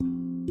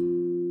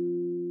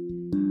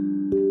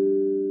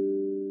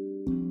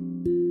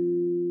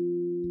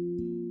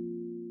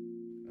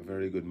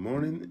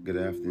morning, good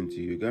afternoon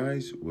to you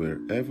guys,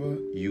 wherever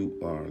you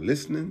are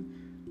listening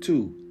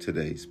to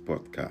today's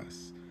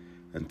podcast.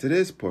 And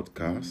today's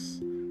podcast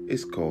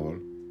is called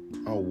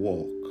A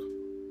Walk.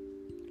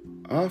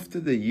 After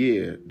the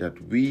year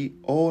that we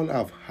all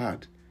have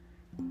had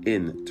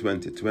in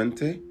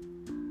 2020,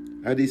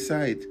 I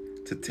decided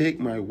to take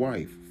my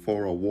wife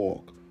for a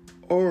walk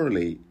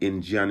early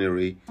in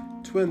January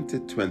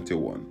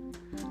 2021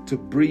 to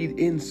breathe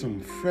in some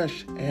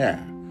fresh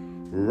air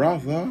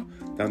rather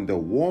than the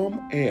warm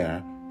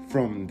air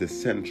from the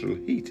central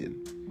heating.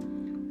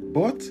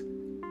 But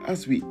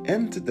as we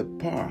entered the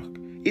park,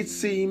 it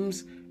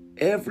seems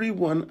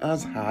everyone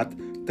has had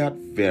that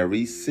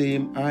very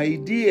same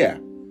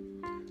idea.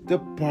 The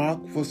park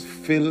was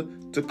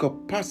filled to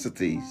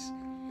capacities,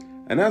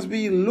 and as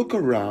we look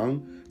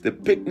around, the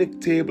picnic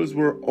tables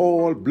were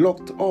all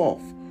blocked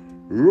off.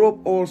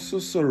 Rope also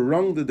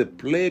surrounded the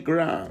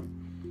playground.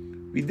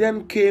 We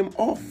then came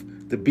off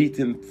the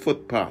beaten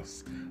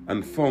footpaths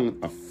and found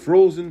a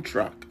frozen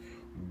track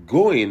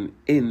going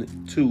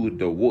into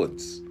the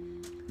woods.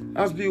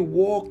 As we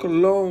walk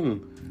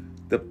along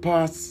the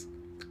paths,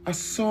 a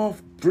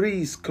soft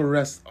breeze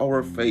caressed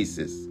our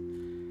faces.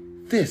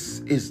 "This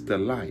is the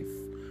life,"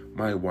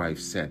 my wife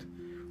said,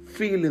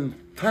 feeling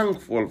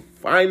thankful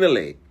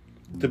finally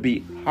to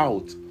be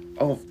out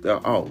of the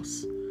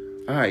house.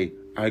 I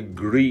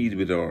agreed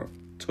with her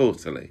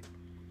totally.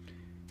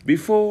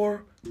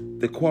 Before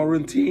the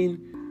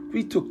quarantine,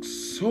 we took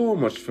so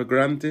much for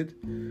granted,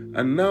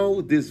 and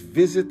now this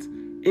visit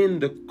in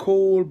the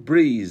cold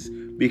breeze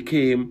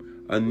became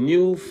a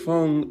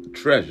newfound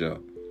treasure.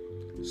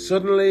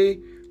 Suddenly,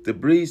 the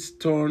breeze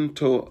turned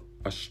to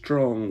a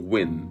strong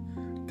wind.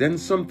 Then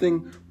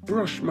something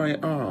brushed my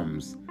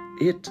arms.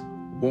 It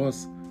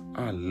was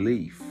a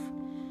leaf.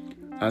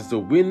 As the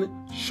wind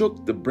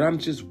shook the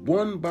branches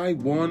one by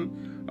one,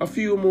 a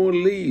few more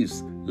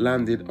leaves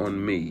landed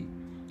on me.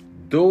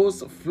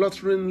 Those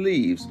fluttering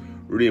leaves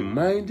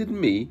reminded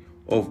me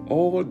of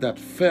all that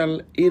fell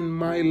in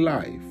my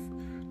life: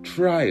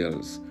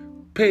 trials,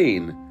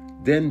 pain,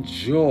 then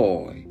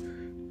joy,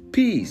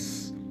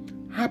 peace,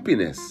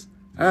 happiness,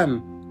 and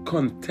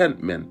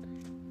contentment,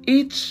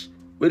 each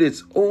with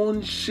its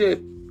own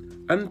shape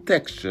and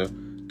texture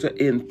to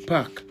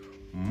impact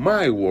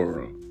my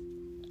world.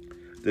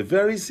 The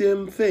very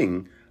same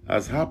thing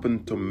has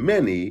happened to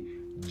many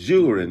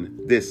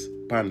during this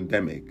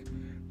pandemic.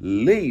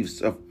 Leaves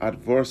of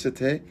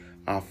adversity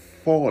are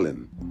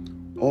falling.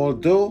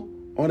 Although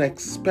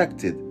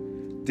unexpected,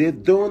 they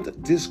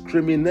don't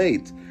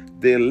discriminate.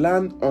 They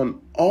land on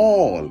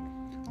all: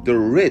 the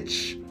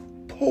rich,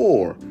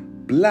 poor,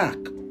 black,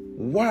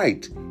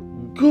 white,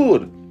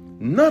 good,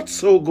 not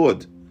so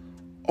good.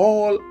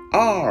 All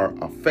are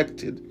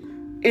affected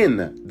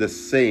in the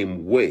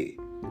same way.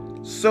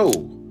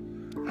 So,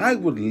 I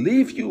would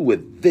leave you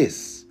with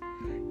this: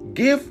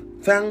 give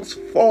thanks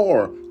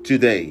for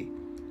today.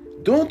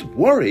 Don't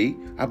worry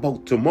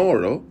about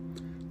tomorrow.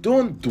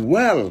 Don't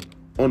dwell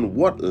on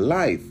what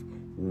life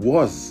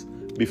was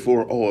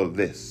before all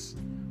this.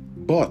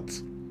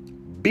 But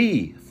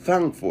be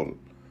thankful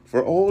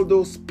for all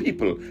those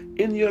people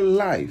in your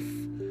life,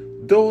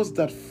 those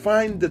that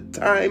find the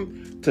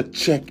time to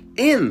check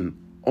in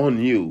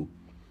on you,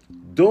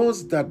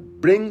 those that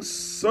bring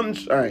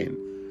sunshine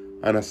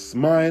and a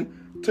smile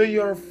to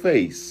your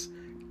face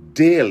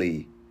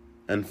daily.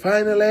 And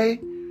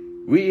finally,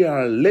 we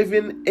are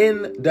living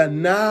in the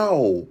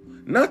now.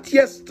 Not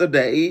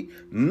yesterday,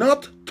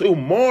 not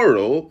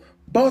tomorrow,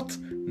 but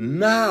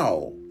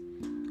now.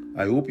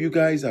 I hope you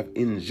guys have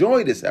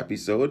enjoyed this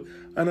episode,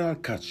 and I'll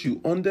catch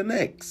you on the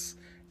next.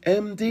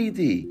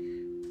 MDD.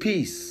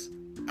 Peace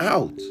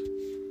out.